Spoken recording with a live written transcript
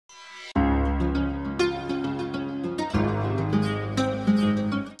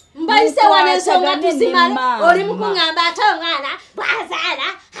Tuzise wanesonga tusimale oli mukungamba ate omwana bwazaala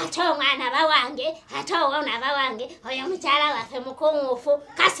ate omwana bawange ate owona bawange oyo mukyala waffe mukungufu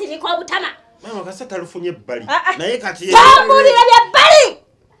kasiriko obutama mama kasata lufunye bbali naye kati tambulira bya bbali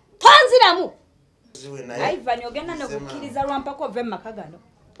tonziramu Ivan ogenda nokukkiriza lwampako ove makagano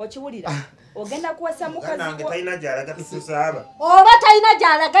okiwulira ogenda kuwasa mukazi nange talina gyalaga tusaaba oba talina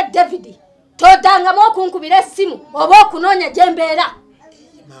gyalaga David todangamu okunkubira essimu oba okunoonya gyembeera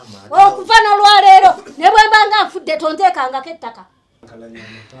okuva n'olwaleero ne bwe mbanga nfudde tonteekangako ettaka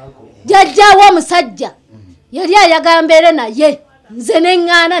jjajjaawo omusajja yali ayagala mbeere naye nze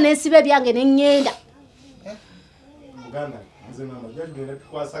neŋŋaana n'ensiba ebyange neŋŋenda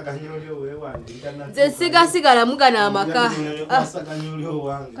nze sigasigala mugana amaka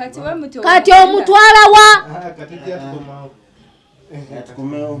kati omutwala wa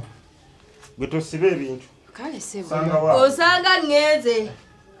tukomewo bwe tosiba ebintu osanga ŋŋenze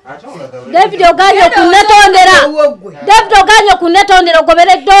David oganye okunnetondera David oganye okunnetondera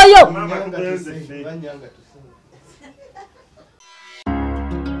ogoberedde oyo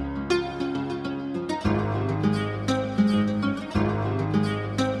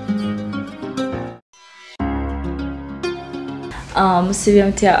musibye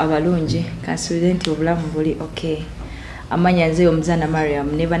mutya abalungi kansuubire nti obulamu buli okay amanya nze omuzaana Mariam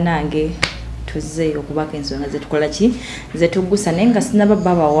ne banange tuzze okubaka ensonga zetukola ki zetugusa naye nga sinaba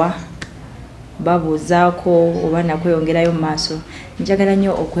babawa babuuzaako oba nakweyongerayo mu maaso njagala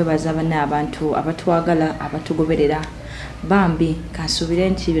nnyo okwebaza bana abantu abatwagala abatugoberera bambi kansuubire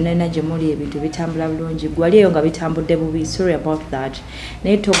nti byonna gye muli ebintu bitambula bulungi gwali eyo nga bitambudde bubi sorry about that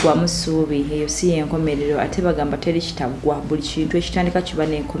naye togwamu ssuubi eyo si yenkomerero ate bagamba teri kitaggwa buli kintu ekitandika kiba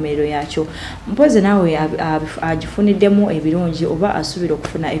n'enkomerero yakyo mpoze naawe agifuniddemu ebirungi oba asuubira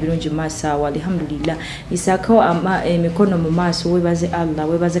okufuna ebirungi mu maaso awo alhamdulillah isaako emikono mu maaso weebaze Allah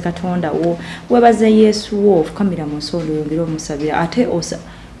weebaze Katonda wo weebaze Yesu wo ofukamira mu nsonda oyongere omusabira ate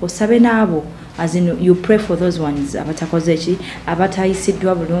osabe naabo as in you pray for those ones abatakoze ki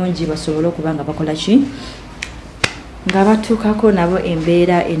abatayisiddwa bulungi basobole okuba nga bakola ki nga batuukako nabo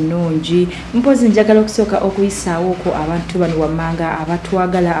embeera ennungi mpozi njagala okusooka okuyisaawo ko abantu bano wammanga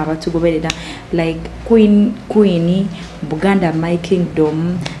abatwagala abatugoberera like Queen Buganda My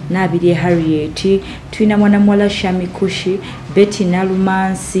Kingdom Nabirye Harriet tulina mwana muwala Shami Kushi Betty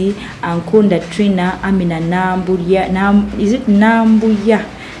Nalumansi Ankunda Trina Amina Nambuya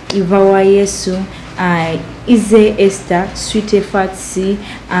Iva wa Yesu Ize Esther Sweet Fatsi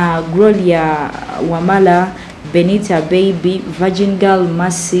Gloria Wamala Benita Baby Virgin Girl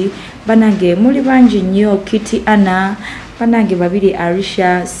Mercy banange muli banji nnyo Kitty Anna banange babiri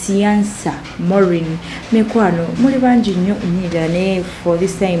Arisha Siansa Maureen mekwano muli banji nnyo nyigane for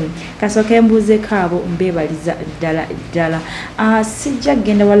this time kasoke mbuze kabo mbebaliza ddala sijja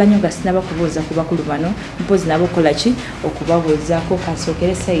genda wala nyonga sinaba kubuuza ku bakulu bano mpozi nabo kola ki okubabuuzaako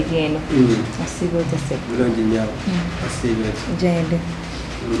kasokere side eno asibo tase bulungi nnyo asibo jende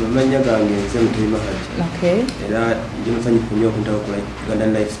amanya gange nze Mutima Haji okay era ndi musanyufu nnyo okuntawo ku Uganda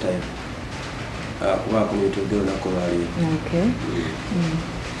lifestyle kuba kumwitudde olunaku lwaleero okay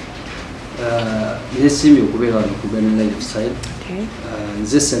yesimye okubeera wano ku Uganda lifestyle okay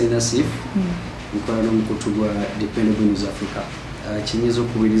nze Salina Sif nkola n'omukutu gwa Dependable News Africa kinyiza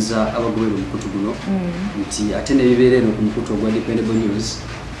okubiriza abagobera omukutu guno nti ate nebibeera eno ku mukutu ogwa Dependable News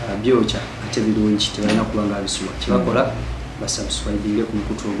byokya ate birungi tebalina kuba nga abisula kibakola basubscribinge ku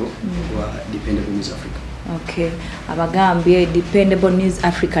mukutu ogwo gwa Dependable News Africa. Okay, abagambye Dependable News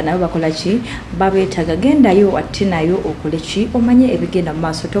Africa nabo bakola ki babetaga gendayo ate nayo okole ki omanye ebigenda mu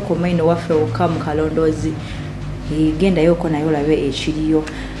maaso tokomaino waffe okka mu kalondoozi gendayo ko nayo labe ekiriyo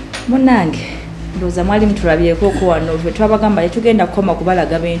munange ndoza mwali mtulabyeko ko wano ffe twabagamba tugenda kukoma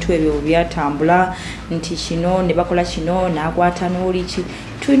kubalaga bintu ebyo byatambula nti kino ne bakola kino nakwata n'oli ki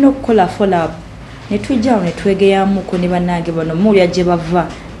tulina okukola follow up ne tujjawo ne twegeyamu ko ne bannange bano mulya gye bava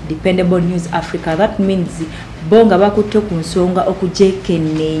Dependable News Africa that means bonga bakutte ku nsonga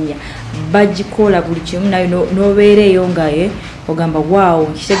okujekenneenya bagikola buli kimu nayo nobeereyo ngaye ogamba waawo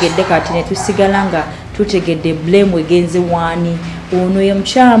nkitegedde kati ne tusigala nga tutegedde blame egenze wani ono ye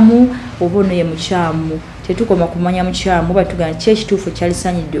mukyamu oba ono ye mukyamu tetukoma kumanya mukyamu batugana kye ekituufu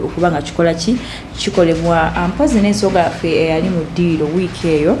kyalisanyidde okuba nga kikola ki kikolebwa mpozi n'ensonga yaffe eyali mu ddiiro wiiki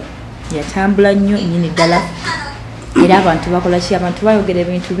eyo yatambula nnyo nnyini ddala era abantu bakola ki abantu bayogera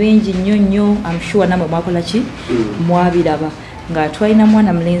ebintu bingi nnyo I'm sure namwe mwakola ki mwabiraba nga twalina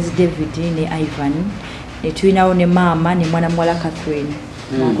mwana mulenzi David ne Ivan ne tulinawo ne maama ne mwana muwala Catherine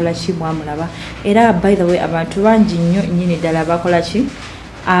mwakola ki mwamulaba era by the way abantu bangi nnyo nnyini ddala bakola ki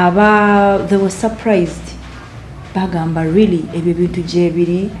they were surprised bagamba really ebyo bintu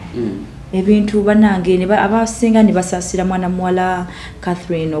gyebiri ebintu banange abasinga ne basasira mwana muwala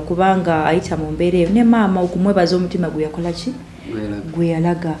Catherine okubanga ayita mu mbeera eyo ne maama okumwebaza omutima gwe yakola ki gwe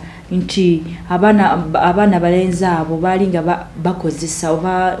yalaga nti abaana balenzi abo balinga bakozesa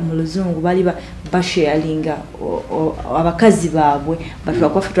oba mu luzungu bali basharinga abakazi baabwe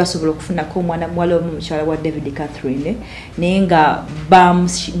batwakofe twasobola okufunako omwana muwala omukyala wa David Catherine naye nga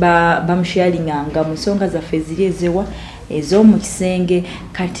bamusharinganga mu nsonga zaffe eziri ezewa ez'omu kisenge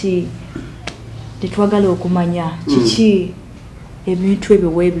kati tetwagala okumanya kiki ebintu ebyo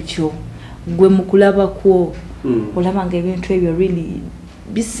weebityo gwe mu kulaba kwo olabanga ebintu ebyo really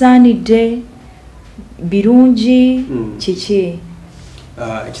bisaanidde birungi kiki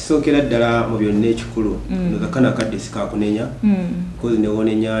ekisookera ddala mu byonna ekikulu nozakana kadde sikakunenya because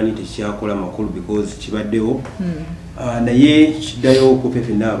newonenyani tekyakola makulu because kibaddewo naye kiddayo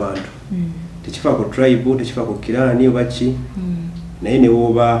okupefena abantu tekifa ku tribe tekifa ku kirani oba ki naye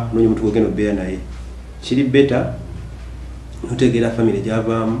newoba nonya omuntu gwogenda obeera naye kiri beta notegeera family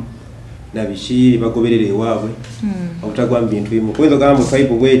gyavaamu nabiki bagoberera ewaabwe obutagwa mu bintu bimu kwenza gamba mu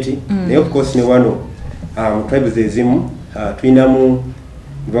tribe bweti naye of course ne wano mu tribes ezimu tulinamu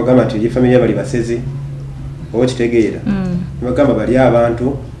bagamba nti family bali basezi oba kitegeera bagamba bali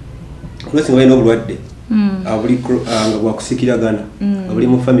abantu kulesinga balina obulwadde abuli nga bwakusikiragana abuli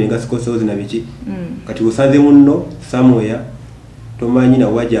mu family nga sikosozi na biki kati usanze munno somewhere tomanyi na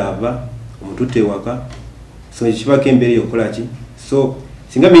wajava omututte waka so kibako embeera yokola ki so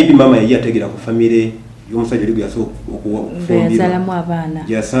singa maybe mama yali ategera ku family y'omusajja oli gwe yasobola okufumbirwa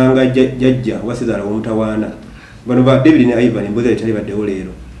yasanga jjajja wasizala omutawaana bano ba David ne Ivan embuzi etali baddewo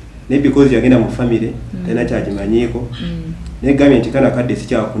leero ne because yagenda mu family tena kyagimanyiiko ne gambye nti kana kadde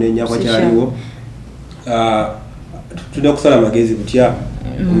sikyakunenya kwa kyaliwo tulina kusala amagezi butya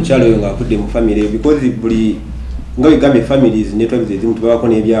omukyalo oyo ng'akudde mu family because buli nga wegambye families ne tribes ezimu tubawako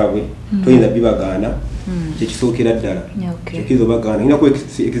n'ebyabwe toyinza bibagaana kyekisookera ddala kyokizo bagaana ngina ku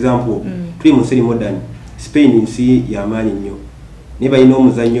example tuli mu nseri modern Spain nsi y'amaanyi nnyo naye balina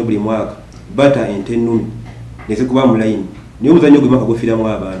omuzannyo buli mwaka bata ente ennumi nezikuba mu layini naye omuzannyo gwe mwaka gufiiramu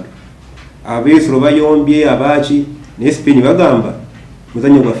abantu abeesolo bayombye abaaki naye Spain bagamba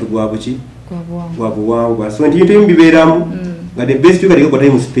muzannyo gwaffe gwabuki gwa buwangwa so nti bintu ebimu bibeeramu nga the best yoga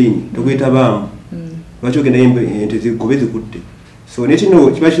ligagwatayi mu Spain togwetabaamu lwaki ogenda ente zigobe zikutte so nekino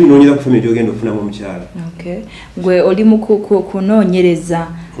kiba kinoonyeza ku family gyogenda okufunamu omukyala gwe oli mu kunoonyereza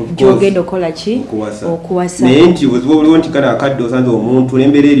gyogenda okola ki okuwasa naye nti weziba oliwo nti kale akadde osanze omuntu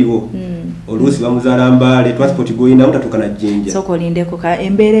n'embeera eriwo oluusi bamuzaala mbaale transport goyinda mutatuuka na jjinja sooka olindeko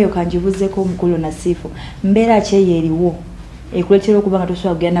embeera eyo kangibuzeeko omukulu Nasifu mbeera ki eyo eriwo ekuletera okuba nga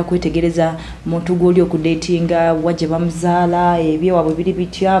tosobola kugenda kwetegereza muntu gw'oli okudatinga wajje bamuzaala ebyewaabwe biri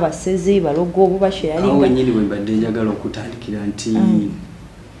bitya basezi balogo obu basharinga awo nyini bwe mbadde njagala okutandikira nti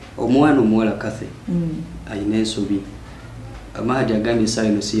omwana omuwala Kathe ayina ensobi Amahadi agambye essaawa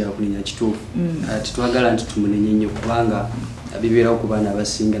eno si yakunenya kituufu titwagala nti tumunenye nnyo kubanga bibeerawo ku baana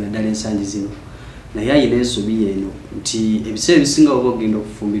abasinga naddala ensangi zino naye ayina ensobi eno nti ebiseera ebisinga oba ogenda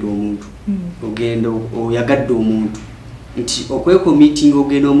okufumbirwa omuntu ogenda oyagadde omuntu nti okwekomitinga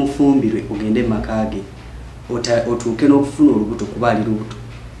ogenda omufumbirwe ogende maka ge otuuke n'okufuna olubuto kuba ali lubuto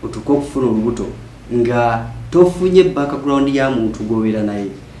otuuke okufuna olubuto nga tofunye background ya muntu gwobeera naye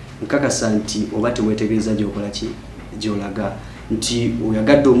nkakasa nti oba teweetegereza gyokola ki gyolaga nti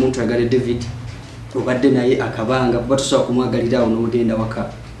oyagadde omuntu ayagadde David obadde naye akabanga kuba tosobola kumwagalira awo n'ogenda waka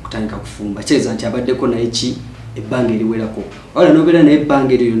kutandika kufumba kyeza nti abaddeko naye ki ebbanga eriwerako wala n'obeera naye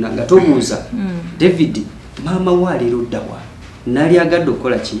ebbanga eryo yonna nga tobuuza David mama waleero ddawa nali agadde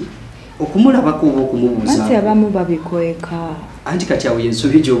okukola ki okumulabako oba okumubuuza anti abamu babikweka anti kati awo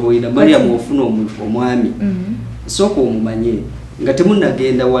yensobi gy'oba oyina Mariamu ofuna omwami sooka omumanye nga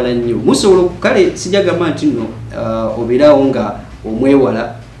temunagenda wala nnyo musobola kale sijagamba nti nno obeerawo nga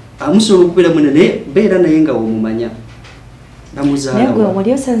omwewala musobola okubeera mwena naye beera naye nga omumanya bamuzaalawa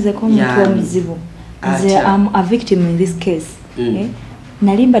wali osanzeko omuntu omuzibu nze am a victim in this case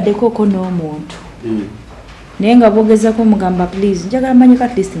nali mbaddekooko n'omuntu naye nga bogezako mugamba please njagala manyiko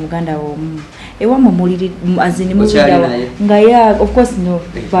at least muganda womu ewamu muliri azini mulidawa nga ya of course no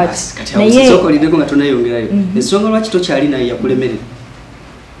but naye soko lideko nga tunayongerayo ensonga lwaki tokyali naye yakulemerera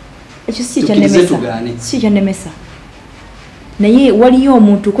ekyo si kyo nemesa naye waliyo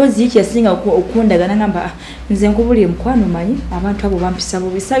omuntu kozi yiki yasinga okundagana ngamba nze nkubuli mukwano manyi abantu abo bampisa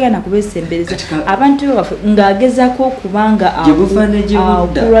bubi sagana kubesembereza abantu ng'agezako okubanga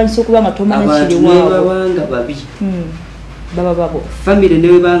kulwanisa okubanga tomanya kiri waabobanga babi babo family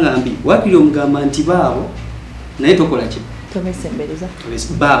newe bangambi wakiri omugamba nti baabo naye tokola ki tobesembereza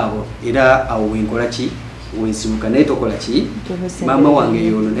baabo era awo wenkola ki wensibuka naye tokola ki maama wange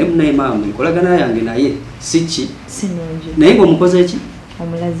yono naye maama enkolagana yange naye siki naye ng'omukoze ki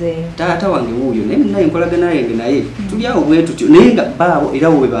omulaze taata wange wuuyo naye enkolagana yange naye tuli awo bwe tutyo naye nga baabo era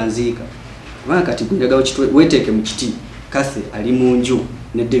bwe banziika kubanga kati gunjagala weteeke mu kiti Kathe ali mu nju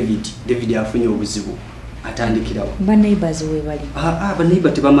ne David afunye obuzibu atandikirawo baneighbors we bali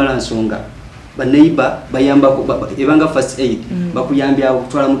baneighbor tebamala nsonga baneighbor bayambako ebanga first aid bakuyambya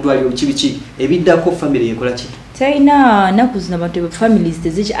okutwala mu ddwaliro kibiki ebiddako family ekola ki China nakuzina bantu families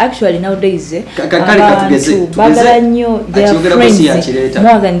tezichi actually nowadays kale katugeze bagala nnyo their friends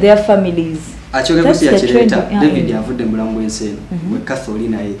more than their families achogera kusi ya kireta David avudde mulamu w'enseno we Kathe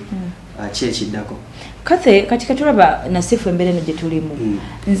naye kyekiddako Kathe katika tulaba nasifu embere no jetulimu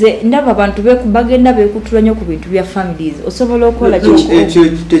nze ndaba abantu bagenda bekutula nnyo ku bintu bya families osobola okola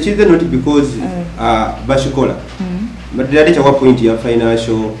tekize not because bashikola but yali chakwa point ya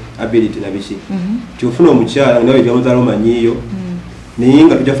financial ability na bishi kyofuna omukyala nawe byamuzaala omanyiyo naye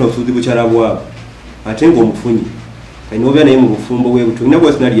nga tujafuna obusuuzi bukyala bwabo ate ng'omufunyi kayina obeera naye mu bufumbo bwebuto ina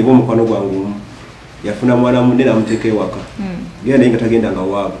bwe sinali yeba omukwano gwange omu yafuna mwana munne namuteeka ewaka genda naye nga tagenda nga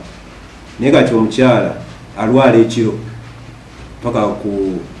waabo naye kati omukyala alwala ekiro paka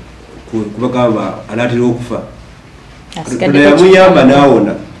kubagamba anaatera okufa yamuyamba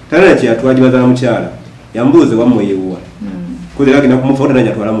n'awona talina kyeyatwagibaza mukyala yambuuze wamweyewa kuze agenda kumufa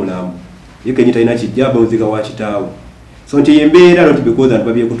otananya atwala mulambo ye kenyi talina kijjaba muzika wa kitaawe so nti embeera not because abantu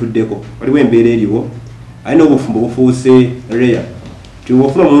babyekutuddeko waliwo embeera eriwo alina obufumbo bufuuse rare ti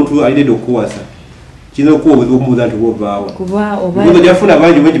bwofuna omuntu alidde okuwasa kiyinza okuwa obuzibu okumubuuza nti obovaawa kuba gyafuna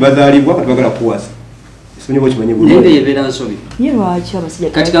abangi bengi bazaalibwa kati bagala kuwasa esonyiwa okimanyi bulungi naye ebeera nsobi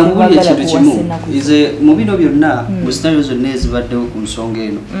kati kankubuli ekintu kimu ize mu bino byonna mu scenario zonna ezibaddewo ku nsonga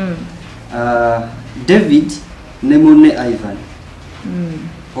eno David ne munne Ivan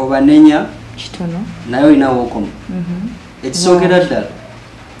obanenya kitono naye olinawo okomo ekisookera ddala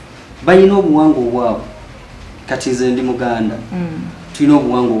balina obuwangwa obwabwe kati nze ndi Muganda tulina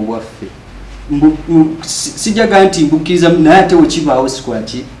obuwangwa obwaffe sijaga nti mbukkiriza naye ate wekibaawo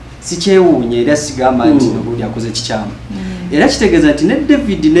sikwaki sikyewuunya era sigamba nti nobuli akoze kikyamu era kitegeeza nti ne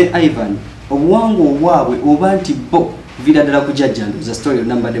David ne Ivan obuwangwa obwabwe oba nti bo vila ddala kujajja ndoza story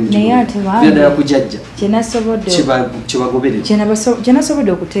nambadde mu vila ddala kujajja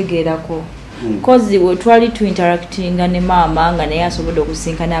kyenasobodde okutegeerako kozi twali tu interacting ne maama nga naye asobodde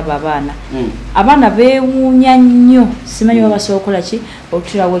okusinkana abo abaana beewuunya nnyo simanyi babasobola okukola ki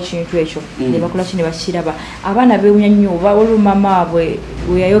okutulawo ekintu ekyo ne bakola ki ne bakiraba abaana beewuunya nnyo oba olumama abwe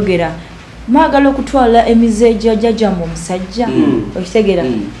we yayogera mwagala okutwala emize jajjamu omusajja okitegeera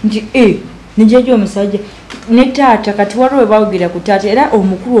nti nijejo omusajja ne taata kati waliwo bawugira ku taata era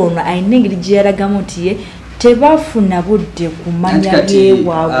omukulu ono ayina engeri gye yalagamu nti ye tebafuna budde kumanya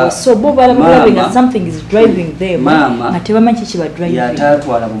byewaabwe so bo balabulabe nga something is driving them nga tebamanyi kiki ba driving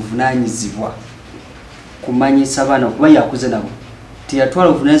yatatwala buvunaanyizibwa kumanyisa baana okuba yakuze nabo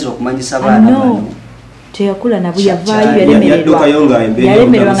teyatwala buvunaanyizibwa kumanyisa baana bano teyakula nabo yavaayo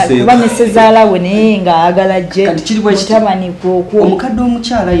yalemererwa nga kuba ne sezaala we naye ng'ayagala gye mutabani omukadde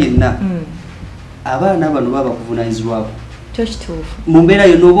omukyala yenna abaana bano baba kuvunaanyizibwako mu mbeera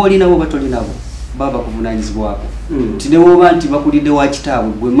yonna oba olinabo oba tolinabo baba kuvunaanyizibwako nti newoba nti bakulidde wa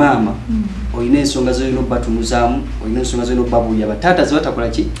kitaabwe gwe maama olina ensonga zolina obbatunuzaamu olina ensonga zolina obbabuulya bataata zebatakola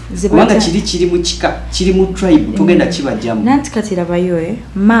ki kubanga kiri mu kika kiri mu tribe togenda kibajjamu nanti kati rabayo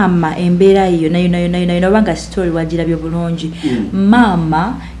maama embeera yonna obanga story wagirabye bulungi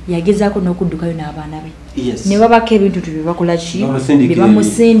maama yagezaako n'okuddukayo n'abaana be ne babako ebintu bye bakola ki bye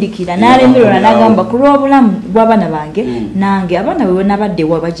bamusindikira n'alemererwa n'agamba ku lw'obulamu bw'abaana bange nange abaana bwe nabadde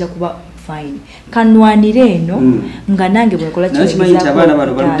wa bajja kuba fine kanwanire eno nga nange bwekola kimanyi nti abaana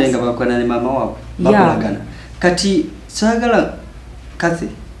bano baludde nga bakolana ne maama waabwe bakolagana kati saagala Kathe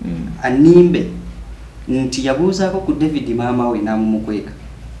animbe nti yabuuzaako ku David maama we n'amumukweka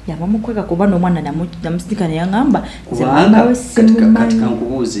yabamukweka kuba n'omwana namusindika ne yaŋŋamba kati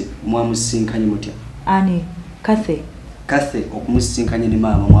kankubuuze mwamusinkanye mutya ani Kathe okumusinkanye ne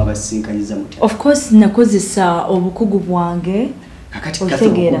maama mwabasinkanyiza mutya of course nakozesa obukugu bwange kakati Kathe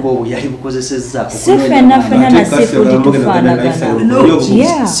obukugu yali bukozesezza sifenafena sifufaanagana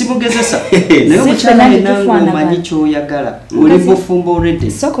simugezesa naye omukyala yenanga omanyi kyoyagala oli bufumbo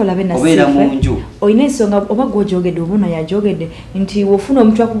already obeera mu nju olina ensonga oba gwojogedde oba ono yajogedde nti wofuna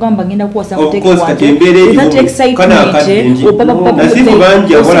omuntu akugamba ngenda kuwasa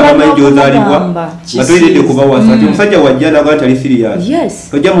omusajja wajja naga nti ali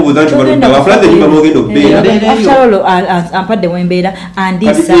serious tojja mubuuza nti wafulaze nyumba mwogenda obbeera ampadde embeera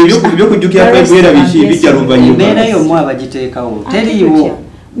ebyokujjukira embeera biki bijja luvannyuma embeera yomwe abagiteekawo teriiwo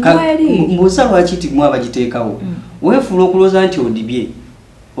mbuusa lwaki ti mwe abagiteekawo weefuula okulooza nti odibye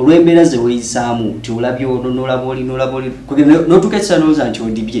olw'embeera ze weeyisaamu ti olabye ono n'olaba oli n'otuuka ekisa n'olooza nti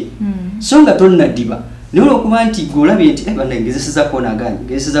odibye so nga tonnadiba naye olwokuba nti gweolabye nti banna ngezesezako naganye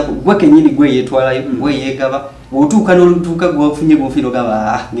ngezesezako gwe kennyini gweyeetwalayo gweyeegaba bw'otuuka n'olutuuka gwewafunye gwofiira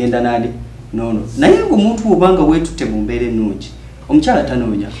ogamba ngenda nande nono naye ng'omuntu obanga weetutte mu mbeera ennungi omukyala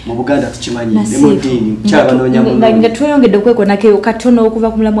tanoonya mu Buganda tukimanyi ne mu ddiini omukyala banoonya nga tweyongedde okwekonakeyo katono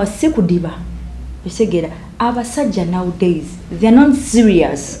okuva ku mulamwa si kudiba esegera abasajja nowadays they are not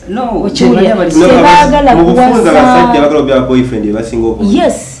serious sebagala kuba boyfriend basinga obo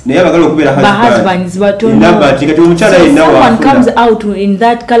yes naye bagala okubeera husbands someone comes out in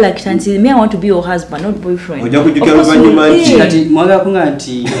that character and says me I want to be your husband not boyfriend oja kujukira oluvannyuma nti kati mwagala kunga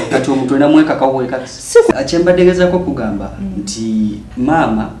nti kati omuntu enamweka kaweka akyembadegezako kugamba nti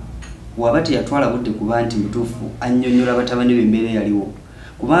maama waba teyatwala budde kuba nti mutuufu annyonnyola batabani b'embeera yaliwo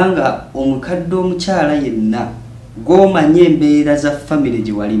kubanga omukadde omukyala yenna gw'omanye embeera za famire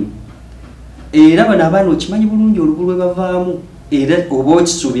gye walimu era bano abaana okimanyi bulungi olubu lwe bavaamu era oba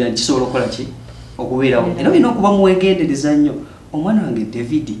okisuubira nti kisobola okukola ki okubeerawo era olina okuba muwegendereza nnyo omwana wange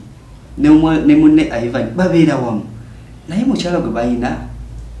David ne munne Ivan babeera wamu naye mukyala gwe balina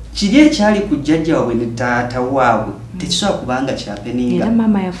kiri ekyali ku jjajja waabwe ne taata waabwe tekisobola kubanga kyapeninga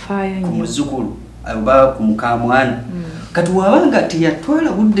ku muzzukulu oba ku mukamwana kati wabanga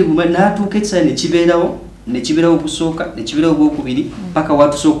teyatwala budde buma n'atuuka ekisale nekibeerawo okusooka nekibeerawo obwokubiri paka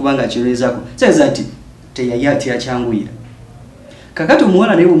watusobola okubanga akirolezaako kitegeeza nti teyakyanguyira kakati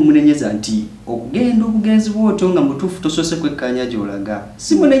omuwala naye bwemunenyeza nti okugenda obugenzi bwotyo nga mutuufu tosoose kwekkaanya gy'olaga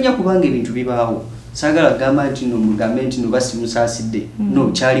simunenya kubanga ebintu bibaawo saagala kugamba nti nomugambe nti noba simusaasidde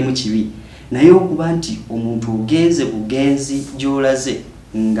nokyalimu kibi naye okuba nti omuntu ogenze bugenzi gy'olaze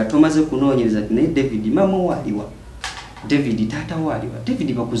nga tomaze kunoonyereza ti naye David mama waaliwa David taata waaliwa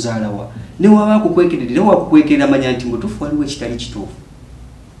David bakuzaalawa ne waba akukwekerera wakukwekerera manya nti mutuufu waliwo ekitali kituufu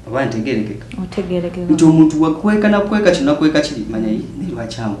oba ntegerekeka nti omuntu wakweka nakweka kino nakweka kiri manya ne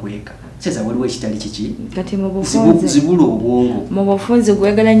lwakyankweka seza waliwo ekitali kiki kati zibula obwongo mu bufunze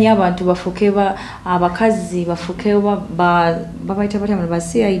gwegala nnyo abantu bafuke abakazi bafuke babayita batya ba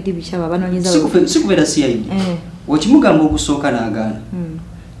CID bikyaba banoonyeza sikubeera CID okimugamba okusooka n'agaana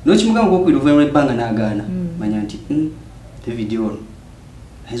n'okimugamba okwokwira oluvannyuma lw'ebbanga n'agaana manya nti David ono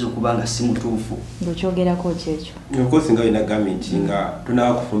ayinza okuba nga si mutuufu ng'okyogerako kyekyo of nga olina gavumenti nga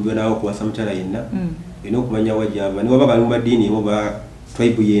tonakufumbirwa nawe okuwasa mukyala yenna olina okumanya wajjava niwaba gali mu madiini emu ba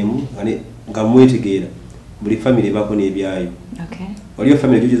tribe yemu nga mwetegeera buli famire ebako n'ebyayo waliyo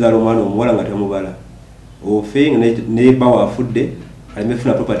famire gyogizaala omwana omuwala nga temubala ofe neba waafudde aleme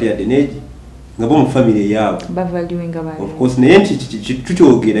funa property yadde neegi nga bo mu famire eyaabo of course naye nti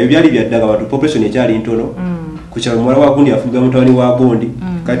tukyogera ebyo byali byaddaga abantu population ekyali ntono kukyalo omuwala wa gundi afumbira mutabani wa gondi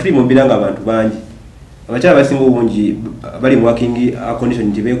kati tuli mu mbeera nga abantu bangi abakyala basinga obungi bali mu working condition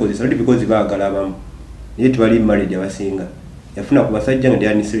nti beekozesa not because baagala abamu naye tibali married abasinga yafuna ku basajja nga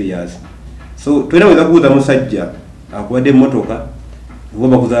they serious so tulina weza kubuuza musajja akuwadde emmotoka oba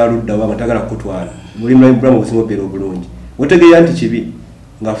bakuzaala ludda oba nga tagala kukutwala buli bulamu businga obeera obulungi otegeera nti kibi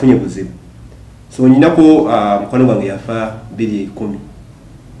ng'afunye buzibu so nyinako mukwano gwange yafa 2010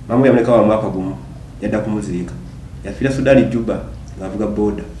 mamu yamuleka wa mwaka gumu yadda kumuzirika yafiira Sudani Juba ng'avuga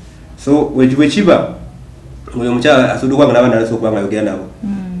boda so wekiwe kiba oyo omukyala asuddukanga n'abaana alasa okuba nga ayogera nabo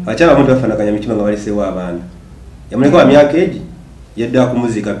abakyala bamuntu bafaanaganya mitima nga baleseewo abaana yamuleka wa myaka egi yadda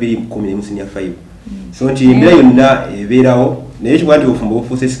kumuzika 2010 ne senior 5 so nti embeera yonna ebeerawo naye kiba nti obufumbo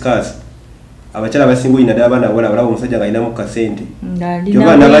bufuuse sikaasi abakyala basinga olina ddala abaana bawala balaba omusajja ng'alinamu kasente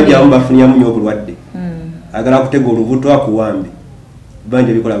kyobaana bangi abamu bafunyamu nnyo obulwadde agala kutega olubuto akuwambe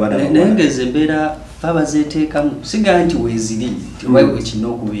banja bikola abaana naye ng'ezo embeera fe bazeeteekamu sigaa nti weeziri tiwekirina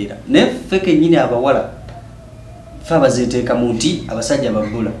okubeera naye ffe kennyini abawala fe bazeeteekamu nti abasajja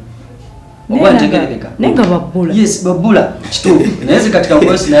babbula oba ntegerekeka nenga babbula yes babbula kituufu naye zikatika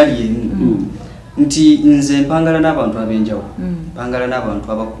kuba sinaali yemu nti nze mpangala n'abantu ab'enjawulo mpangala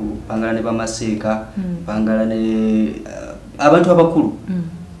n'abantu abakulu mpangala ne bamaseeka mpangala ne abantu abakulu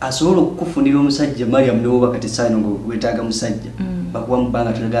asobola okukufunira omusajja Mariam newo bakati saino ngo wetaaga musajja bakuwa mu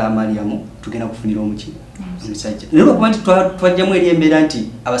bbanga tulaga Mariam tugenda kufunira omusajja naye okuba nti twajjamu eri embeera nti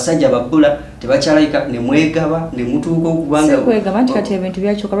abasajja babbula tebakyalayika ne mwegaba ne mutuuka okubanga kwegaba nti kati ebintu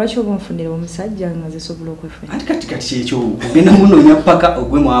byakyuka lwaki oba omufunira omusajja nga zisobola okwefuna anti kati kyekyo ogenda munoonya paka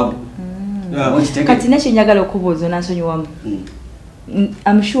ogwe mwabu kati nekyenyagala okubuuza nansonyiwamu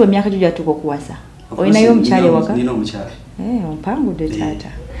amushuwa emyaka gyo gyatuuka okuwasa olinayo omukyala ewaka nina omukyala ompangudde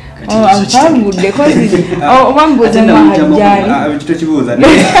taata Ampangudde kozi. Obambuza mahajjali. Kito kibuuza.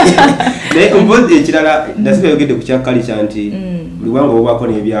 Naye ombozi ekirala nasiba yogedde ku kyakali kyanti buli wanga obaako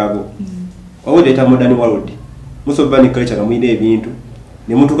n'ebyabo. Owuleta modern world. Musoba ni culture nga muyina ebintu.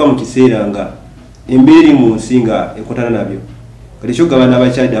 Ne mutuuka mu kiseera nga embeera mu nsi nga ekotana nabyo. Kati kyogabana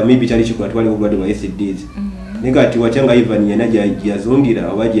abakyalida maybe kyali kikola twali obulwadde bwa SDs. Negati wachanga Ivan yena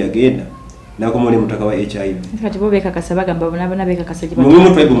yazungira oba yagenda nakomole mutaka wa HIV. Kati bo beka kasabaga mbabona beka kasajiba. Mu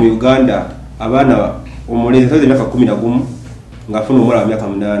tribe mu Uganda abana omulezi saze myaka 11 ngafuna omwala wa myaka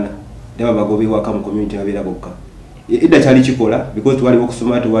 8 ndaba bagobe waka mu community abera bokka. Ida kyali kikola because twali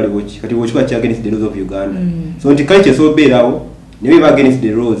okusoma twali woki kati woki kwa against the laws of Uganda. So nti culture so berawo nebe ba against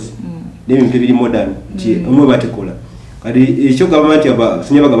the laws. Nebe mpye bili modern ti omwe batekola. Kati ekyo government aba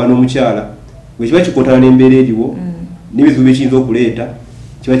sinya bagabana omukyala wekiba kikontana n'embeera eriwo n'ebizibu byekiyinza okuleeta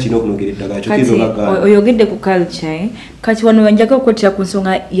kiba kirina okunogera eddagala kyokizo baganda. Oyogedde ku culture kati wano wanjaga okukwatira ku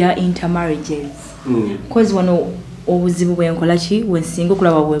nsonga ya intermarriages. Cause wano obuzibu bwenkola ki wensinga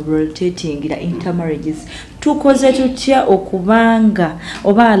okulaba bwe rotatingira intermarriages. Tukoze tutya okubanga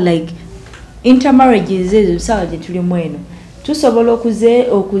oba like intermarriages ezo bisaala gye tulimu eno tusobola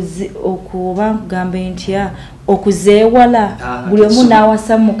okuba kugamba ntya okuzeewala buli omu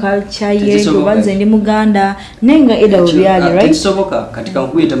n'awasa mu culture ye oba nze ndi Muganda nenga eda obyali right kisoboka katika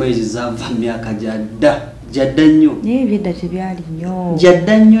nkuyita mayezi zava myaka jadda nnyo n'ebyedda tebyali nnyo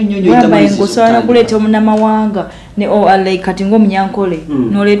jadda nnyo yitamayezi ngosobola kuleeta omunnamawanga ne like kati ng'omunyankole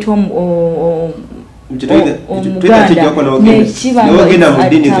n'oleeta Omuganda mu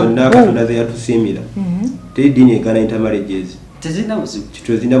ddiini zonna Katonda ze yatusiimira teri ddiini egana intermarriages tezina buzibu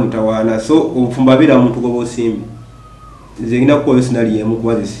kitwezina mutawaana so obufumbo abeera muntu goba osimbi nze ngina kukola sinali yemu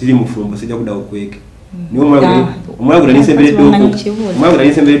kuba siri mufumbo sijja kudda okweke niyo omulagula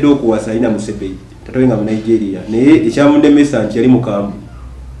nisemberedde okuwasa alina Museveni tatowe nga mu Nigeria naye ekyamunnemesa nti yali mukambwe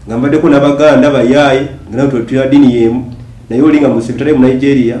nga mbaddeko n'Abaganda bayaaye nga nabo tutira ddiini yemu naye olinga Museveni mu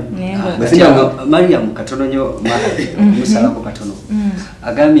Nigeria Mariam katono nyo musalako katono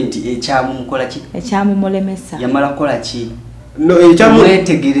agambye nti ekyamu mukola ki ekyamu mulemesa yamala kola ki no ekyamu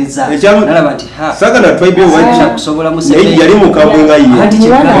wetegereza nalaba nti saka na tribe wacha kusobola Museveni naye yali mukambwe nga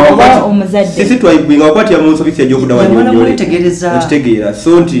oba omuzadde sisi tribe nga wakwati ya mu service ya kudawa nyonyo wetegereza ekitegeera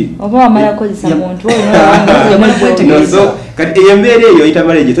so nti oba wamala kozesa muntu yamala wetegereza kati eyembeera eyo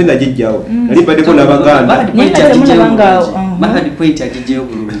intermarriage tenda jijjawo nali baddeko n'Abaganda mahadi point agijeyo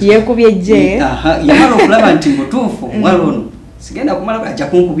bulungi yekubye je yamala okulaba nti mutuufu omwala ono sigenda kumala ajja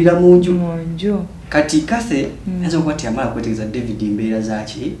kunkubira mu nju kati kase aza okwati amala kwetegeza David mbeera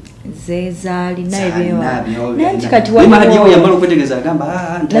zaki zezaali nayebewa nanti kati mahadi yamala okwetegeza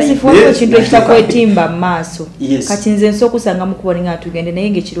agamba nasifuwa ekintu ekitakwetimba mu maaso kati nze nsobola okusanga mukuboninga tugende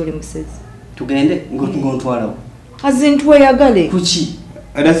naye ng'ekiroli musezi tugende ng'ontwalawo azintweyagale kuki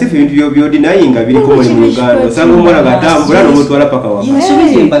adasifu ebintu byodinayi nga biriko mu Uganda osanga omwana gatambula n'omutwala paka waka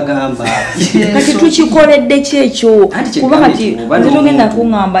yesubize mbagamba kati tukikoledde kyekyo kuba kati nze togenda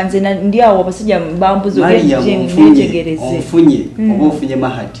kuŋŋamba nze ndi awo abasajja bambuza obyetegereze onfunye oba ofunye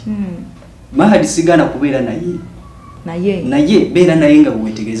mahadi sigana kubeera naye beera naye nga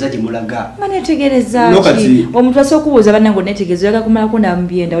bwetegereza gye mulaga manetegereza ki omuntu asobola okubuuza bannange onetegereza oyaga kumalako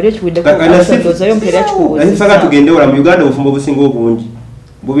namubyenda oli ekiwuddeko oyo mpeera kikubuuza saka tugende wala mu Uganda obufumbo obusinga obungi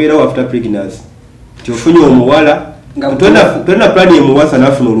bubeerawo after pregnancy tiofunye omuwala tolina plan yemuwasa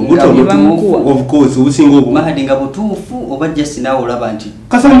nafuna olubuto of course obusinga obungi mahadi nga butuufu oba just naawe olaba nti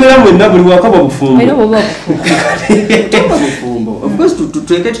kasambeera mwenna buli wakaba bufumbo of course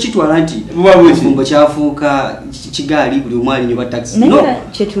tuleke tukitwala nti obufumbo kyafuuka kigaali buli omwali nyoba taxi no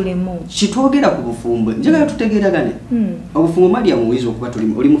kyetulimu kitwogera ku bufumbo njagala tutegeeragane obufumbo mali amuwiza okuba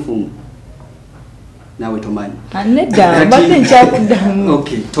oli mufumbo nawe tomanyi nedda mbadde nkyakuddamu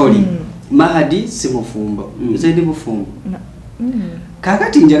okay toli mahadi si mufumbo nze ndi mufumbo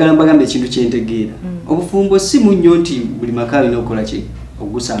kakati njagala mbagambe ekintu kyentegeera obufumbo si munnyo nti buli maka alina okukola ki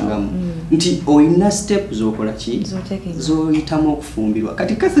ogusangamu nti oyina step zokola ki zoyitamu okufumbirwa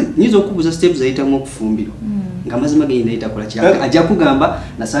kati kasi nyiza okubuuza step zayitamu okufumbirwa nga mazima genda yitakola ki ajja kugamba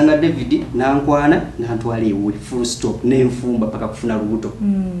nasanga David nankwana nantwala ewe full stop nenfumba paka kufuna lubuto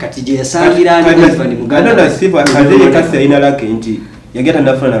kati je yasangira ndi Muganda na sifa kadere kasi ayina lake nti yageta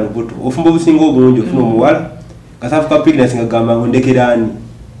ndafuna lubuto ofumba obusinga obulungi ofuna omuwala kasafu ka pregnancy ngagamba ndekerani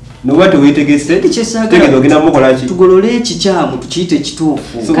nobate wetegese tegeza ogenda mukola ki tugolole ekikyamu tukiyite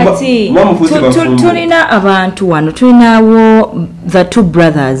ekituufu kati tulina abantu wano tulinawo the two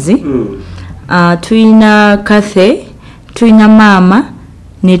brothers tulina Kathe tulina maama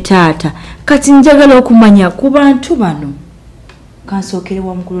ne taata kati njagala okumanya ku bantu bano kansookere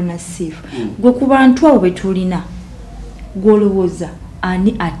wa mukulu na sifu gwe ku bantu abo betulina gwolowooza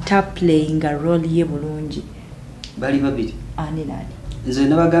ani ata playing a role ye bulungi bali babiri ani nani nze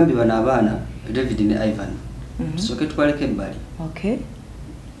nabagambi bana abaana David ne Ivan soke twaleke ebbali okay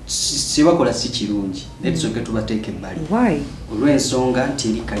sibakola si kirungi soke tubateeke ebbali why olw'ensonga nti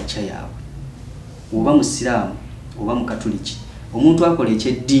eri culture yaabwe oba musiraamu oba mukatuliki omuntu akola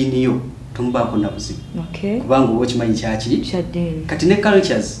ekyeddiini yo tomubaako na buzibu kubanga oba okimanyi kyaki kati ne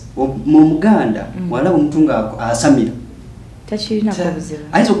cultures mu Muganda walaba omuntu nga asamira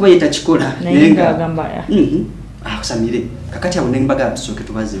ayinza okuba yetakikola naye ng'agamba akusamire kakati abo nembaga tusooke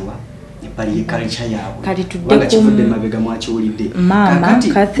tubazewa ebbali ye culture yaabwe kubanga kivudde mabega mwakiwulidde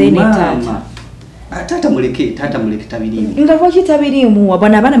kakati mama Taata muleke tabirimu nga lwaki tabirimu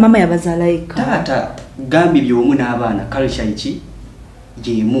abana abaana mama yabazaalaika taata gambi by'omu n'abaana culture iki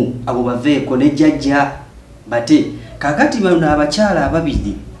jemu abo baveeko ne jjajja bate kakati bano abakyala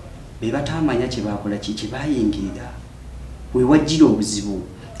ababiri be batamanya kye bakola kiki bayingirira we wajjira obuzibu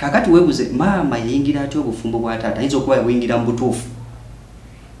kakati webuze maama yayingira ati obufumbo bwa taata ayinza okuba yawingira mu butuufu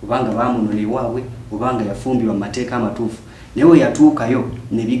obanga baamunona ewaabwe obanga yafumbirwa mu mateeka amatuufu naye we yatuukayo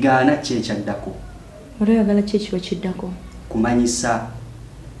ne bigaana kyekyaddako olwayagala kyekiba kiddako kumanyisa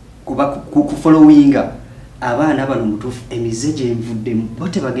kuba kufollowinga abaana bano mutuufu emize gye nvuddemu bo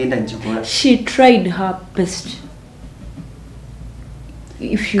tebagenda gikola she tried her best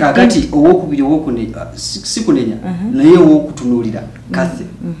kakati owokubiri owokune sikunenya naye owokutunuulira kathe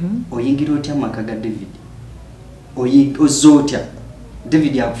oyingira otya maka ga David ozza otya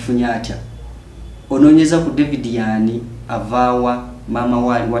David akufunya atya onoonyeza ku David yaani avaawa maama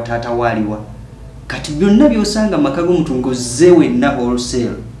waaliwa taata waaliwa kati byonna byosanga maka g'omuntu ng'ozze wenna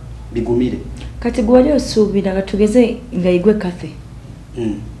wholesale bigumire kati gwe wali osuubira nga tugeze nga igwe kathe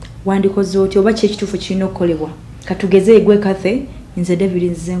wandikoze otya oba kyekituufu kirina okukolebwa katugeze igwe kathe nze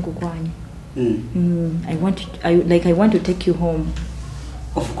David nzize nkukwanya I want to take you home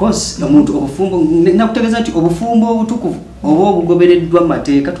of course omuntu obufumbo nakutegeeza nti obufumbo obutukuvu oba obugobereddwa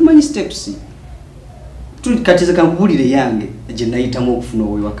mateeka tumanyi steps katize kankubulire yange gye nayitamu okufuna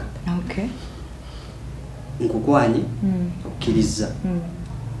obwewaka nkukwanye okkiriza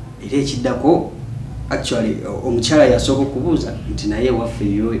era ekiddako actually omukyala yasooka okubuuza nti naye waffe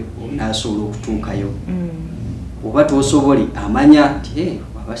eyo naasobola okutuukayo oba tosobole amanya nti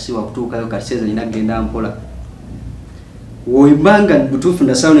abasi wakutuukayo kaseeza nina kugenda mpola woibanga butuufu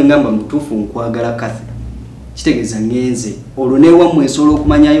nasawo nengamba mutuufu nkwagala kathe kitegeeza ngenze olwo newammwe esobola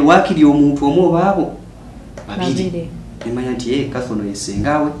okumanyayo waakiri omuntu omu obaabo babiri nemanya nti kathe ono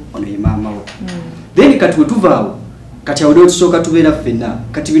yesengaawe ono ye maamawe then kati we tuvaawo kati awo tusooka tubeera ffenna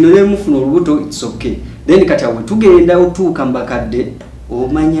kati bino nemufuna olubuto it's okay then kati awo tugenda otuuka mbakadde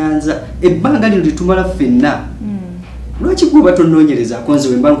omanyanza ebbanga lino litumala ffenna lwaki gwe tononyerezako nze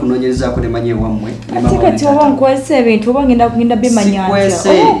wemba nkunoonyerezaako nemanya ewammwe ate kati oba nkwesa ebintu oba ngenda bimanya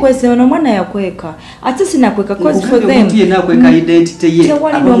ntya oba nkwesa ono omwana yakweka ate sinakweka cause for them yena akweka identity ye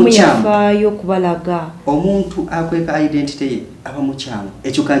tewali n'omu yafaayo okubalaga omuntu akweka identity ye aba mukyamu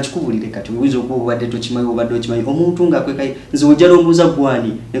ekyo kankikubulire kati wiwiza okuba obadde tokimanyi obadde okimanyi omuntu ng'akweka nze ojja n'ombuuza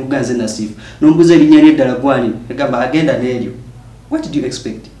gwani nekuganze nasifu n'ombuuza erinnya lyeddala gwani egamba agenda n'eryo what do you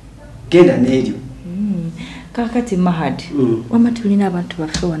expect genda n'eryo kakati Mahad wama tulina abantu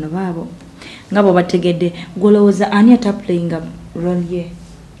baffe wano baabo nga bo bategedde golowooza ani ata playing role ye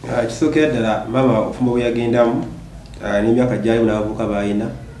kisookera ddala maama ofumbo bwe yagendamu n'emyaka gyalimu n'abavubuka baalina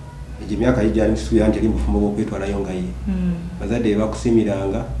egyo emyaka gyali mukisuubira nti ali mu bufumbo bw'okwetwalayo nga ye bazadde be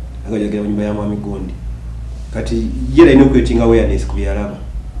bakusimiranga nga jagera mu nyumba ya mwami Gondi kati ye alina okwetinga awareness ku byalaba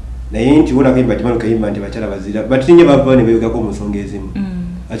naye nti wona kayimba timano kayimba nti bakyala bazira batirinye bava ne beeyogako mu nsonga ezimu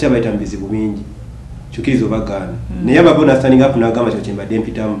akyala bayita mu bizibu bingi chukirizo bagana naye ababona standing up n'agamba kyo kyembadde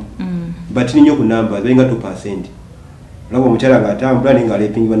mpitamu batirinye ku namba balinga 2%. Labo omukyala ng'atambula naye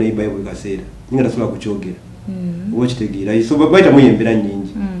ng'aleepingibwa ne Bible buli kaseera ninga tasobola kukyogera oba okitegeera so bayita muyembera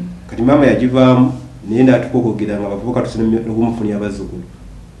nnyingi kati maama yagivaamu naye n'atukoogera nga bavubuka tusina okumufunira abazzukulu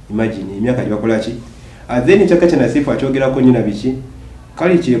imagine emyaka gye bakola ki then ekyaka kya Nasifu akyogerako nnyo na biki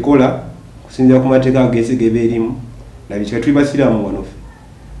kale kyekola kusinziira ku mateeka ag'ensigo eba erimu na biki kati tuli basiraamu wano ffe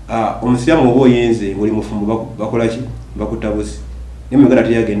omusiraamu oba oyenze ng'oli mufumbo bakola ki bakutabusi naye muganda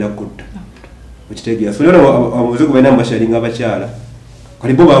teyagenda kutta okitegeera so lero omuzigo balina mubasharinga abakyala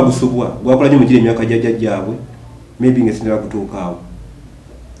kati bo bagusubwa gwakola nnyo mugira emyaka gyajjajjaabwe maybe ng'esindala kutuuka awo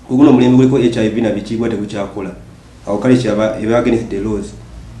guno omulembe guliko HIV na biki gwa tegukyakola awo kale kyaba eba against the laws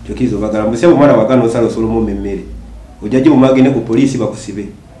kyokizo bagala musiyabo mwana wakano osala osolomo mmemmere ojjaje bumagende ku poliisi bakusibe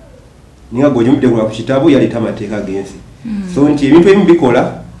ninga gojumide ku kitabu yali tamateeka agensi so nti ebintu ebimu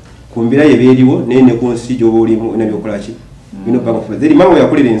bikola kumbira yebeeriwo nene ku nsi gy'obulimu n'ebyokola ki bino bank for the mama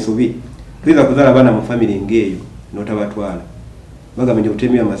yakolera ensobi tuiza kuzala bana mu family ngeeyo notabatwala bagambye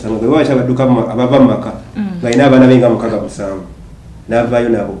obutemi amasanga bwe bacha baduka abava maka balina abaana benga mukaga musango n'avaayo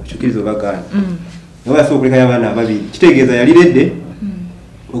nabo kyukirizo bagana nawe yasobola okulekayo abaana ababiri kitegeeza yaliredde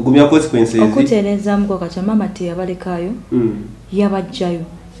ogumya consequences okutereeza mukoka kya mama teyabalekaayo yabajjayo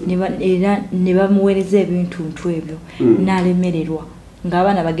era ne bamuweereza ebintu ebyo n'alemererwa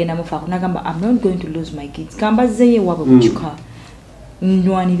ng'abaana bagenda mufaako n'agamba I'm not going to lose my kids kambazzeyo ewaabwe mu kika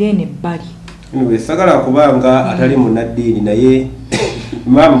ndwanire n'ebbali sagala kubanga atali munnaddiini naye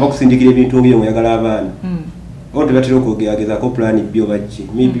maama bakusindikira ebintu ng'ebyo muyagala abaana ote batera okwogeragezako pulaani byo baki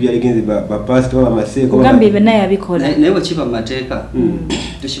maybe byaligenze bapasita oba bamaseeko kugambye byonna yabikola naye bwe kiva mu mateeka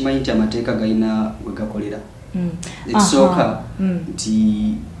tukimanyi nti amateeka galina we gakolera ekisooka nti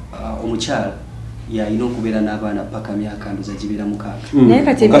omukyala yalina okubeera n'abaana paka myaka ndoza gibeera 6 naye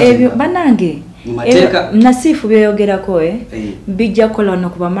kati ebyo banange nasiifu byoyogerako bijja kukola no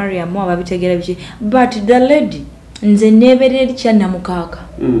kuba Mariam ababitegeera biki but the lady nze neberera ekyanna mukaaka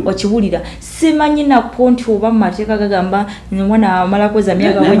okiwulira simanyi nako nti oba mateeka gagamba mwana amala koza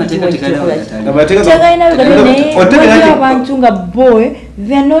myaka abantu nga boy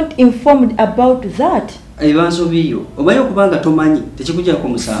they are not informed about that ebibanso biyo obayo kubanga tomanyi tekikujjako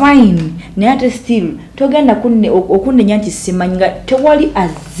musango fine naye ate still togenda okunnenya nti simanyi nga tewali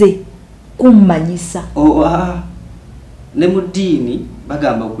azze kummanyisa ne mu ddiini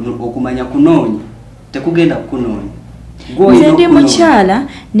bagamba okumanya kunoonya tekugenda kukunoonya nze ndi mukyala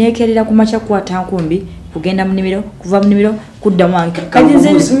neekerera ku makya kukwata nkumbi kugenda mu nnimiro kuva mu nnimiro kudda mwange kati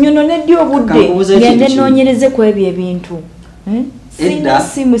nze nnyononedde obudde ngende noonyereze ku ebyo ebintu sina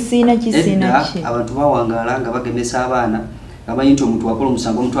simu sina kisina ki abantu bawangaala nga bagemesa abaana nga bamanyi nti omuntu wakola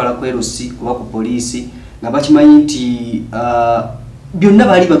omusango omutwala ku erosi oba ku poliisi nga bakimanyi nti byonna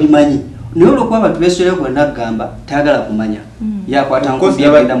baali babimanyi naye olwokuba abantu beesolera gwonna kugamba tayagala kumanya yakwata nkumbi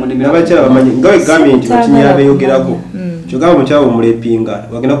yagenda mu nnimiro abakyala bamanyi nga wegambye nti bakinyala beeyogerako kyogamba omukyala omulepinga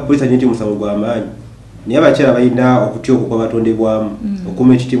wagenda ku poliisi nti musango gw'amaanyi naye abakyala balina okutya okwo kw'abatondebwamu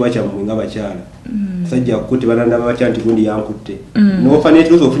okuuma ekitiibwa kyammwe ng'abakyala sajja kukutte banandaba batya nti gundi yankutte n'ofa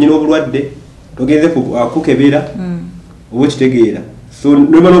n'ekirozo ofunye n'obulwadde togenze kukebera oba okitegeera so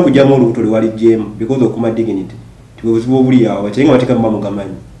noba n'okugyamu olubuto lwewalijjeemu because okuma dignity tibwe buzibu obuli awo bakire nga bateeka muba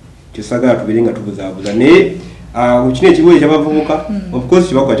mugamanyi kyosagala tubeere nga tubuzaabuza naye kino ekibuuzo ekyabavubuka of course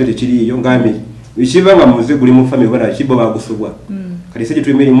kibakola kyo tekiriiyo ngambe ekiba nga muze guli mu family bana kibo bagusobwa kati se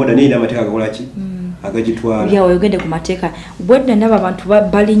kitulima erimoda naye amateeka gakola ki agagitwala yawe oyogedde ku mateeka bwedda ndaba abantu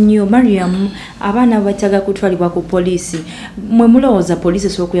bali nnyo Mariam abaana bataga kutwalibwa ku poliisi mwe mulowooza poliisi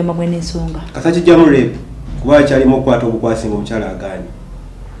esobola okuyamba mwene ensonga kasa kijjamu rep kuba kyalimu okukwata obukwasinga omukyala agaanye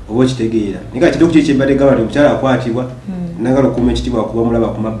oba okitegeera naye kati kituufu kiki ebadde gamba nti omukyala akwatibwa nagala okuuma ekitibwa kuba mulaba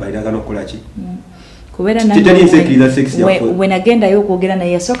ku mabbali nagala okukola ki we nagendayo okwogera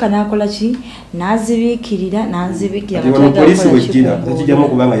naye yasooka n'akola ki n'azibiikirira poliisi wejjira kijjamu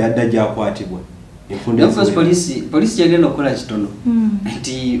okubanga yadda gyakwatibwa poliisi yagenda okukola kitono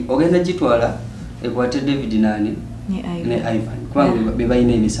nti ogenda gitwala ekwate David nani ne Ivan kubanga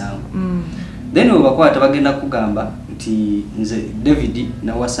bebalina emisango then webakwata bagenda kugamba nti nze David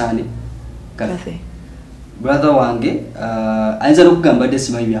nawasane kafe brother wange ayinza n'okugamba dde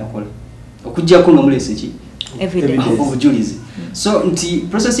simanyi byakola okujjako n'omulese ki obujulizi so nti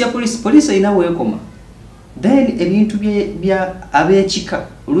process ya poliisi erina weekoma then ebintu bya ab'ekika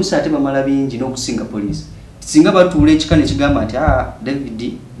oluusi ate bamala bingi n'okusinga poliisi singa batuula ekika nekigamba nti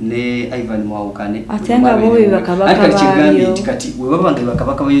David ne Ivan mwawukane ate nga bo bebakabaka baayo kati we baba nga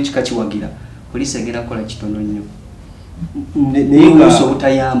bakabaka bayo ekika kiwagira poliisi egenda kukola kitono nnyo naye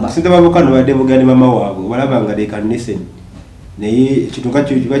obutayamba singa babukano badde bugani mama waabwe walaba nga they can listen naye ekitunga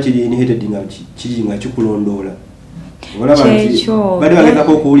kiba kiri inherited nga kiri nga kikulondoola olaba nti bali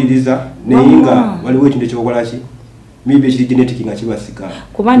bagezako okuwuliriza naye nga waliwo ekintu ekyokola ki maybe ekiri genetic nga kibasika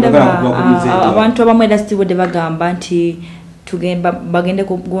kubanda abantu abamu era sitibudde bagamba nti bagende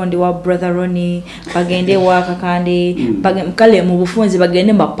ku gundi wa brother Ronnie bagende wa kakande kale mu bufunzi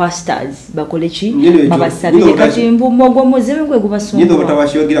bagende ma pastors bakole ki babasabire kati mbogo muzimu gwe gubasumba nyindo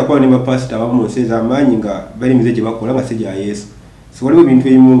batabashiyogira kwa ne ma pastor abamu nseza amanyi nga bali mizeje bakola nga seja Yesu so waliwo bintu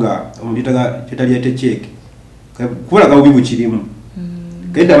ebimu nga omulitaga kyetali ate check kukola ga ubibu kirimu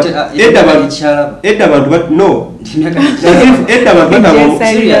edda abantu no edda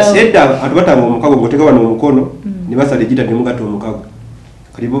abantu batanga omukago goteka bano omukono ni basale jita temugato omukago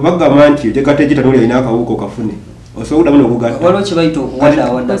kalibo bagamba nti otekate jita noli alina akawuko kafune osobola muno okugata waliwo kye bayita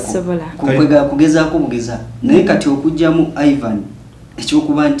okuwada kugezaako bugeza naye kati okujjamu Ivan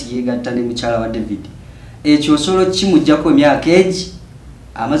ekyokuba nti yeegatta ne mukyala wa David ekyo osolo kimujjako emyaka egi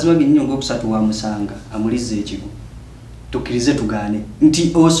amazima gennyingi ng'okusatu wa musanga amulize ekigo tukirize tugane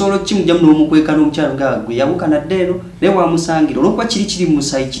nti osolo kimujja muno omukweka n'omukyalo gwe yabuka nadde eno naye wamusangira olwokuba kiri mu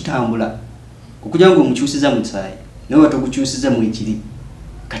musayi kitambula okugira ngo omukyusiza mu musayi naye watogukyusiza mu ekiri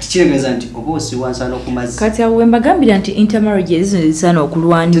kati kiregeeza nti oba osiwansana okumazzi kati awo wembagambira nti intermarriage ezo zisaana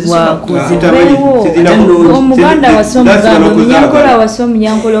okulwanibwa kuzibeewo omuganda wase omuganda omunyankola wase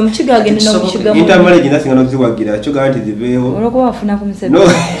omunyankola omukiga agende n'omukiga intermarriage nasinga noziwagira kyogaa nti zibeewo olwokuba wafuna ku musebe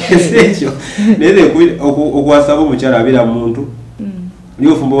ekyo naye okuwasaba omukyala abeera muntu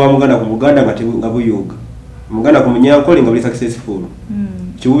niyo ofumba wa muganda ku muganda nga buyuga omuganda ku munyankole nga buli successful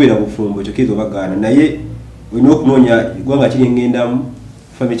kibubeera bufumbo ekyo kiza obagaana naye olina okunoonya gwanga kiri engendamu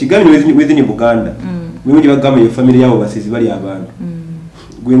kigambi within Buganda mwenye bagamba yo family yabo basizi bali abantu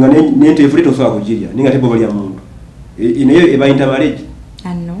gwenga nente efulito osobola kugirya ninga tebo bali amuntu inayo eba intermarriage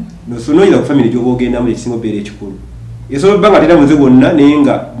no sono ila family gyobo ogenda mu ekisingo bere ekikulu eso banga tera muze bonna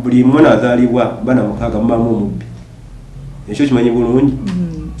nenga buli mwana azalibwa bana mukaga mama omubbi ekyo kimanyi bulungi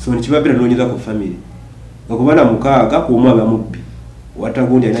so nikibabira nonyeza ku family ngakubana mukaga ku omwaba mubbi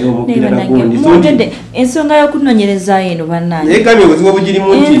watagundi nayo omubira nagundi sonde ensonga yokunonyereza eno bannange ekami obuzibu bugiri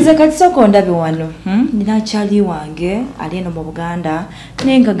mungi nze kati soko ndabe wano nina chali wange ali eno mu Buganda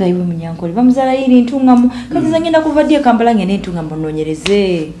nenga gaiwe munyankole bamuzala yiri ntungamu kati zangenda kuvadde Kampala ngene ntungamu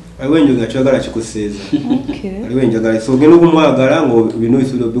nonyereze aliwe njoga kyagala kikuseeza aliwe njagala so ngeno kumwagala ngo bino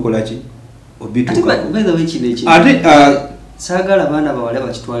isulo bikola ki obituka beza wekine ate sagala bana bawale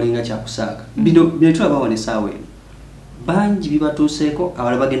bakitwalinga kyakusaka bino bintu abawone sawe banji bibatuseeko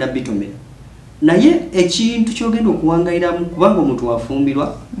abala bagenda bitomera naye ekintu kyogenda okuwangayiramu kubanga omuntu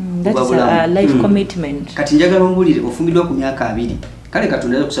wafumbirwa life commitment kati njagala ombulire ofumbirwa ku myaka 2 kale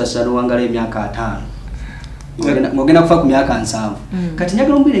katonda kusasala wangala emyaka 5 ngogenda kufa ku myaka 7 kati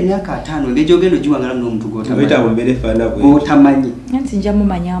njagala ombulire emyaka 5 ngejo ogenda ogiwangala n'omuntu otamanyi nti njamu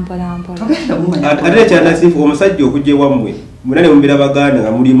manyampola ate kyanasifu omusajja okujja wamwe munane mumbira baganda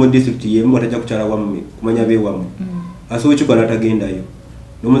nga muli mu district yemu atajja kukyala wamwe kumanya beewamwe aso chikwana tagendayo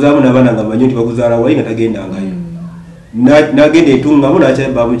nomuzamu nabana nga manyo tibakuzaala wali nga tagendangayo nagenda etunga mu nacha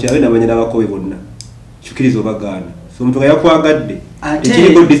babu kyawe nabanyana bakowe bonna chukirizo bagana so mtu yakwagadde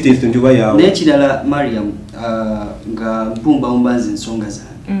ekiri go distance njuba yawo nekirala Mariam nga mpumba umbanzi nsonga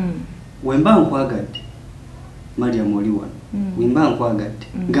zange wemba nkwagadde Mariam oli wano wemba nkwagadde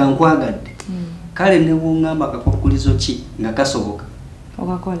nga nkwagadde kale ne bungamba kakokulizo ki nga kasoboka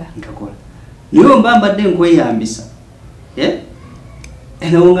okakola nkakola niyo mbambadde nkweyambisa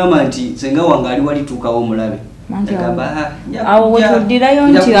eno ngama nti senga wangali walitukawo omulabe awo wetudirayo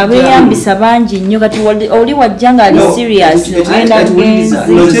nti abeyambisa bangi nnyo kati oli wajjanga ali serious ogenda genzi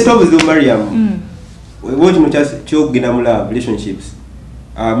nokyetobuzibu Mariam webo kino kyogenda mu love relationships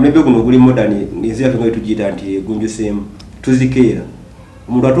mulebe guno guli modern nzi yatunga etugiyita nti egunjuseemu tuzikeera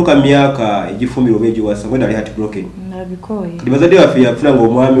omuntu atuuka myaka egifumbiro oba egiwasa gwenda ali heart broken kati bazadde baffe yafuna nga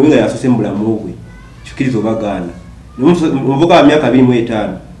omwami we nga yasose mu bulamu bwe kikiriza obagaana mvuka wa myaka 25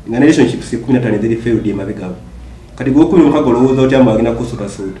 nga relationships 15 ziri failed emabegabo kati gwo 10 olowooza otya mwagenda kusuta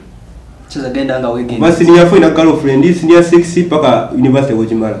suta kizagenda nga wegenda basi ni yafu ina girlfriend senior 6 paka university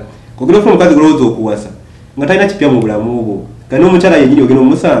wojimala kogero from kazi golowooza okuwasa nga talina kipya mu bulamu bwo kandi omukyala yenyini ogenda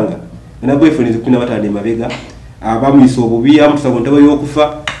omusanga nga boyfriend 15 emabega abamuyisa obubi amutusa ku ntabo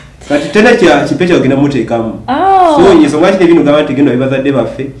y'okufa kati tena kipya kyagenda muteekamu so ensonga kino bino gamba nti genda bibazadde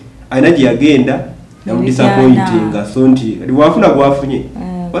baffe alina gye yagenda disappointing so nti wafuna gwafunye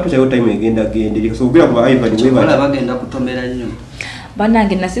watu chayo time egenda gende so kubira kuba Ivan weba bagenda kutomera nnyo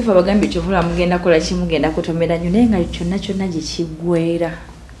banange nasifa bagambe kyovula mugenda kola kimugenda kutomera nnyo naye nga kyonna gikigwera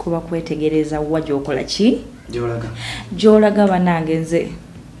kuba kwetegereza wajja okola ki jolaga banange nze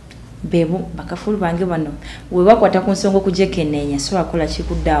bebo bakafulu bange bano we bakwata ku nsonga okujekenenya so akola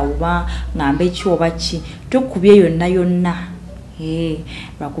kikuddawo ba ngambe ekyoba ki tukubye yonna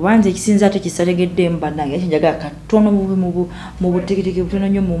bakubanza ekisinza ato kisalegedde mbanange kinjaga katono mu buteketeke butono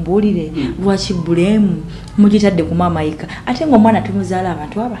nnyo mumbulire lwaki bulemu mugitadde ku mama yika ate ngo omwana tumuzaala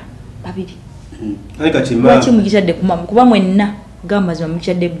abantu aba babiri lwaki mugitadde ku mama kuba mwenna gamazima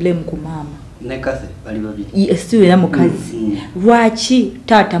mugitadde blame ku mama nekathe bali babiri esiwe na mukazi lwaki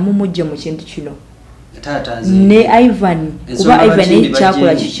taata mumujje mu kintu kino taata ne Ivan kuba Ivan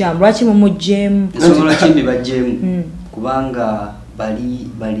ekyakola kikyamu lwaki mumujjemu ensonga kindi bajjemu kubanga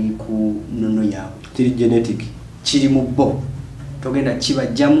bali ku nono yawe kiri genetic kiri mu bo togenda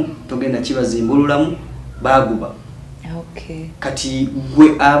kibajjamu togenda kibazimbululamu baguba kati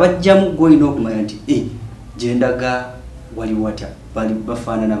gwe abajjamu gwolina okumanya nti gyendaga wali watya bali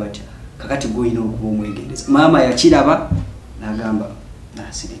bafaanana batya kakati gwolina okuba omwegendeza maama yakiraba n'agamba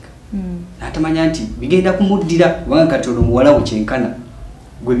n'asirika n'atamanya nti bigenda kumuddira kubanga kati olwo muwala we kyenkana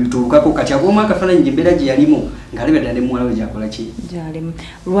gwe bituukako kati agoma akafaananyi gyembeera gye yalimu ng'alebedda ne muwala we gyakola ki gyalimu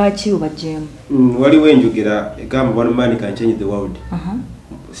lwaki obajjeemu waliwo enjogera egamba one man can change the world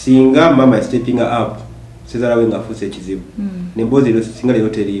singa mama is stepping up sezala we ng'afuuse ekizibu nemboozi ero singa leero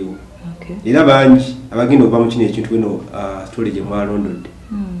teriiwo era bangi abagenda okuva mu kino ekintu eno story gye mwalondodde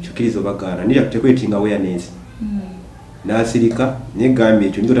kyukiriza obagaana nira tekwetinga awareness n'asirika negambye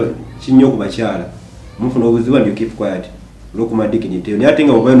ekyo kinnyo ku bakyala mufuna obuzibu and you keep quiet lokuma dignity naye ate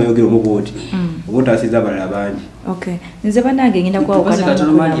nga oba noyogera omuba oti oba otaasiza abalala bangi nze banange ngenda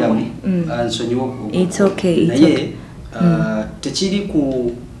naye tekiri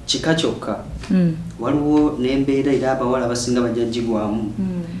ku kika kyokka waliwo n'embeera era abawala abasinga bajajjigwamu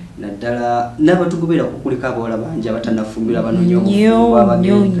naddala n'abatugubira kukulika abawala bangi abatannafumbira abanoonya obufumbo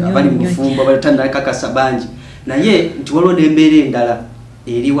abali mu bufumbo abatannakakasa bangi naye nti waliwo n'embeera endala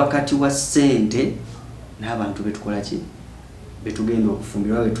eri wakati wa ssente n'abantu betukola ki betugenda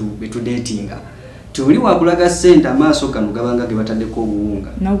okufumbirwa betudeetinga tuli wakulaga ssente amaaso kano gabanga ge bataddeko obuwunga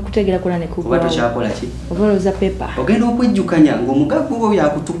n'okutegera kola ne kuba oba tokyakola ki obalooza pepa ogenda okwejjukanya ng'omugagga oba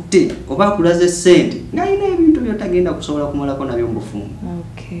byakututte oba akulaze ssente ng'alina ebintu byotagenda kusobola kumalako nabyo mu bufumbo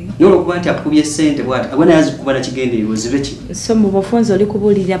n'olwokuba nti akubye ssente bwati agwa naye azikuba nakigendererwa zibe ki so mu bufunze oli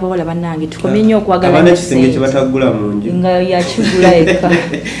kubuulirira abawala bannange tukomye nnyo okwagala abana ekisenge kye bataggula mu nju nga yakigula eka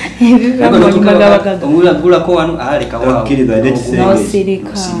ebivamanyuma gabagaga omulagulako wano aleka waawo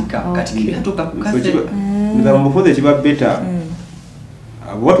n'osirika kati ngatuuka ku kafe nga mu bufunze kiba beta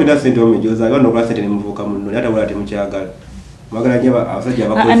bw'oba tulina ssente omujoza abana okula ssente ne muvuuka munno naye atabula temukyagala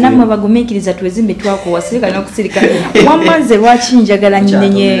namwe bagumiikiriza twezimbe twakowa sirika n'okusirika wammanze lwaki njagala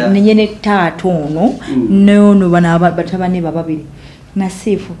nenye ne taata ono n'ono bano batabani bababiri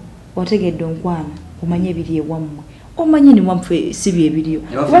nasiifu otegedde onkwana omanye ebiri ewammwe omanye ne wamfe si byebiriyo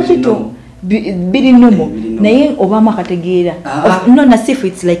lwakito biri nomo naye obamu akategeera no nasiifu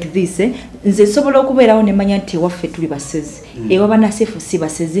it's like this nze sobola okubeerawo ne manya nti ewaffe tuli basezi ewaba nasiifu si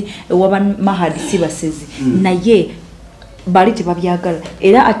basezi ewaba mahadi si basezi naye bali tebabyagala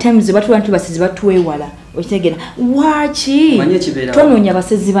era at times batula nti basezi batwewala okitegera waki tonoonya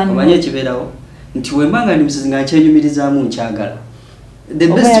basezi banno omanye ekibeerawo nti wembanga ndi musezi nga kyenyumirizaamu nkyagala the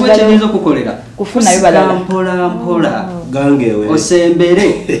best way kyenyinza okukolera kufunayo balala mpola gangewe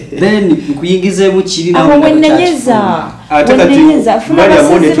osembere then nkuyingizeemu kiri nawe wennenyeza funa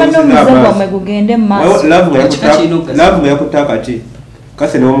basezi banno omuze gwamwe gugende mu maaso laavu nga yakutta kati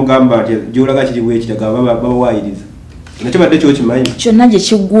kase n'omugamba nti gyolaga kiri bwekiraga babawaayiriza nakibadde kyokimanyi kyonna gye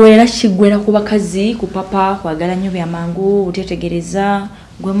kiggwera ku bakazi ku papa kwagala nnyo byamangu butetegereza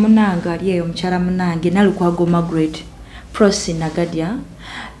gwe munange ali eyo omukyala munange Nalukwago Margaret Prosi Nagadya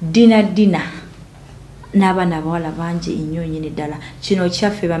Dina n'abaana abawala bangi nnyo nyini ddala kino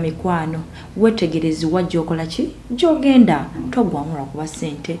kyaffe bamikwano wetegerezi wajja okola ki gyogenda togwamula kuba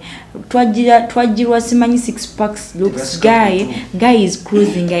ssente twajjirwa simanyi 6 packs looks guy is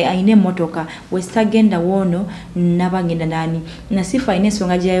cruising ayina emmotoka wesitagenda woono nabagenda nani nasifa ayina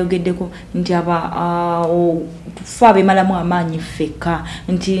ensonga gyeyayogeddeko nti fe abemalamu amaanyi ffeka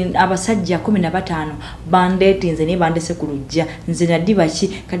nti abasajja 15 bandeetinze naye bandese ku lujja nze naddiba ki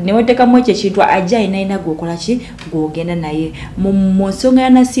kati neweteekamu ekyo ekintu ajja ayinaina gwokola ki gwogenda naye mu nsonga ya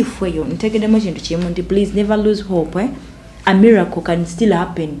nasifu eyo ntegeddemu ekintu kimu nti please never lose hope a miracle can still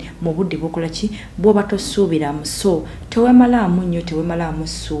happen mu budde bwokola ki bwoba tosuubiramu so tewemalaamu nnyo tewemalaamu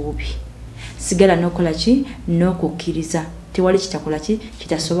ssuubi sigala n'okola ki n'okukkiriza tewali kitakola ki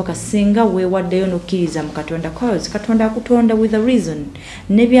kitasoboka singa weewaddeyo n'okkiriza mu Katonda cause Katonda akutonda with a reason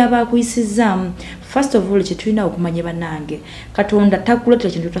ne byaba akuyisizaamu first of all kyetulina okumanya bannange Katonda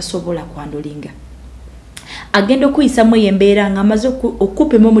takuleetera kintu tasobola kwandulinga agenda okuyisamu embeera ng'amaze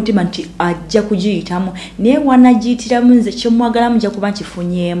okupima omutima nti ajja kugiyitamu naye wanagiyitiramu nze kyemwagalamu nja kuba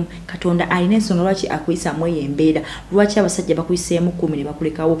nkifunyeemu Katonda alina ensonga lwaki akuyisamu embeera lwaki abasajja bakuyiseemu 10 ne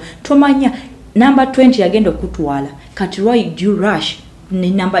bakulekawo tomanya number 20 yagenda okutwala kati why do you rush ne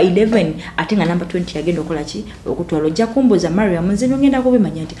number 11 ate nga number 20 yagenda okola ki okutwala ojja kumbuuza Mariam nze ngenda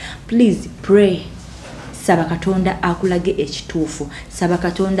kubimanya nti please pray saba Katonda akulage ekituufu saba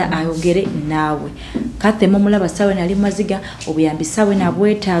Katonda ayogere naawe kate mulaba sawe nali maziga obuyambi sawe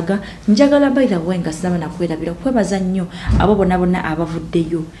nabwetaaga njagala bayira wenga sinaba nakwerabira kwebaza nnyo abo bonna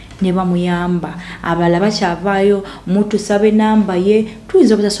abavuddeyo ne bamuyamba abalaba kyavaayo mutu sabe namba ye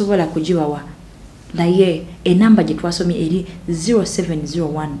tuyinza obutasobola kugibawa naye enamba gye twasomye eri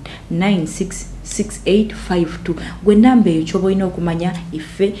 0701966852 gwe namba eyo kyoba olina okumanya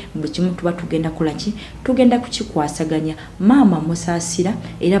ife buli kimu tuba tugenda kola ki tugenda kukikwasaganya maama musaasira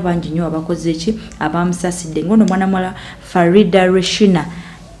era bangi nnyo abakoze ki abamusaasidde ngono mwana mwala Farida Reshina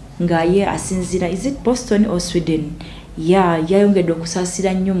nga ye asinzira is it Boston or Sweden yayongedde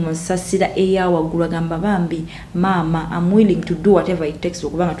okusasira nnyo mu nsasira eyawaggulu agamba bambi maama I'm willing to do whatever it takes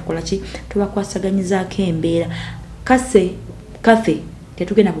okubanga tukola ki tubakwasaganyizaako embeera kafe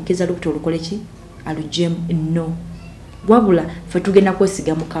tetugenda kukkiza lukuta olukole ki aluggyemu no wabula ffe tugenda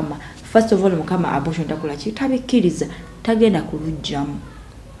kwesiga mukama first of all mukama abortion takola ki tabikkiriza tagenda kulugjamu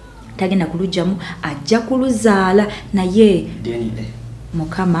ajja kuluzaala naye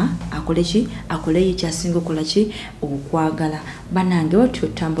mukama akole ekyasinga okukola ki okwagala banange otyo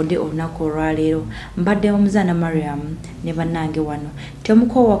tambudde olunaku olwaleero mbadde omuzaana Mariam ne banange wano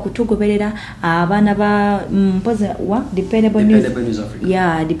temukoowa kutugoberera abaana ba mpoze wa Dependable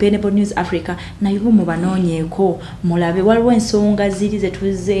News Africa naye mubanoonyeeko mulabe waliwo ensonga ziri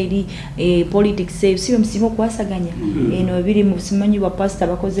zetuze eri politics sibe musinga okwasaganya eno ebiri mu simanyi bwa pastor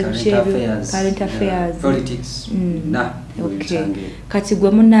bakoze bukyebyo current affairs politics okay kati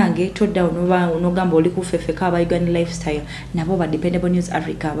gwe munange todda onogamba oli kufefeka aba Uganda lifestyle nabo ba Dependable News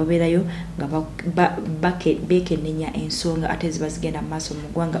Africa babeerayo nga bekenenya ensonga ate zibazigenda maaso mu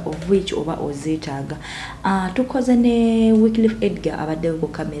ggwanga of which oba ozeetaaga tukoze ne Wycliffe Edgar abaddewo ku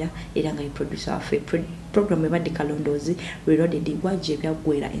kamera era nga ye producer waffe program ebadde Kalondoozi Reloaded wajja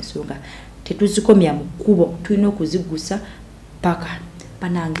ebyaggwera ensonga tetuzikomya mu kkubo tulina okuzigusa paka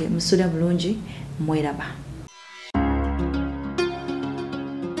banange musula bulungi mweraba